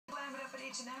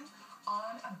H&M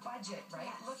on a budget, right?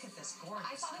 Yes. Look at this gorgeous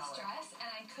I saw this color. dress and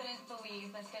I couldn't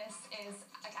believe that this is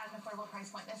like at an affordable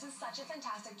price point. This is such a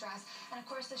fantastic dress, and of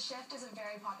course the shift is a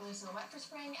very popular silhouette for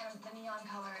spring, and the neon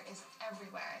color is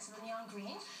everywhere. So the neon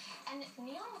green and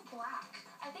neon black.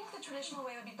 I think the traditional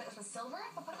way would be put it with silver,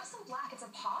 but put it with some black. It's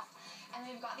a pop, and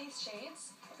we've got these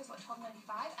shades. It's about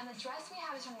 $12.95, and the dress we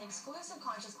have is from the exclusive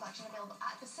Conscious collection available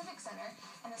at Pacific Center,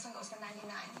 and this one goes for $99.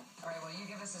 All right, well, you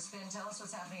give us a spin. Tell us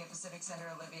what's happening at Pacific Center,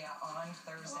 Olivia, on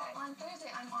Thursday. Well, on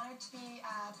Thursday, I'm honored to be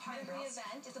part of the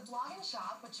event. It's a blog and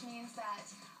shop, which means that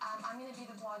I'm going to be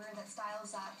the blogger that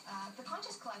styles up the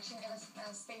Conscious collection in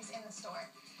a space in the store.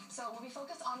 So we'll be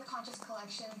focused on the Conscious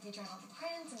collection, featuring all the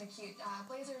prints and the cute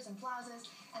blazers and blouses,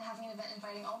 and having an event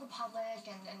inviting all the public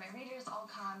and my readers to all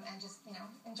come and just,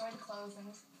 enjoy the clothes. And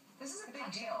this is a big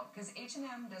deal, because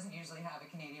H&M doesn't usually have a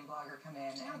Canadian blogger come in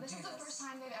and do this. This is the first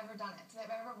time they've ever done it. They've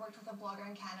ever worked with a blogger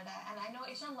in Canada, and I know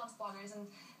H&M loves bloggers, and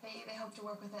they hope to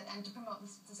work with it and to promote the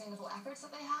sustainable efforts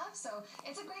that they have. So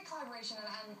it's a great collaboration,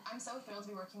 and I'm so thrilled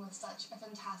to be working with such a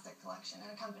fantastic collection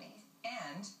and a company.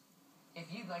 And if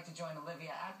you'd like to join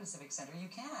Olivia at Pacific Center, you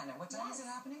can. And what time is it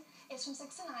happening? It's from 6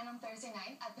 to 9 on Thursday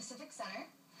night at Pacific Center.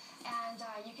 And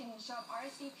you can show up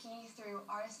RSVP through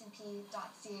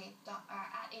rsvp.ca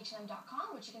at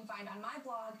hm.com, which you can find on my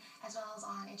blog as well as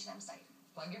on H&M's site.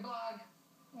 Plug your blog.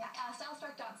 Yeah,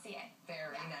 stylespark.ca.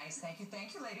 Very nice. Thank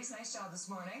you, ladies. Nice job this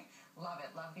morning. Love it.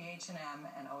 Love the H&M,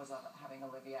 and always love having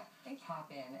Olivia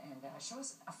pop in and show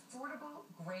us affordable,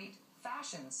 great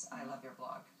fashions. I love your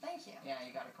blog. Thank you. Yeah,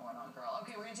 you got it going on, girl.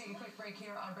 Okay, we're going to take a quick break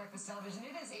here on Breakfast Television.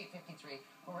 It is 8:53.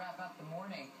 We'll wrap up the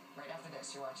morning right after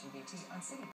this. You're watching BT on City.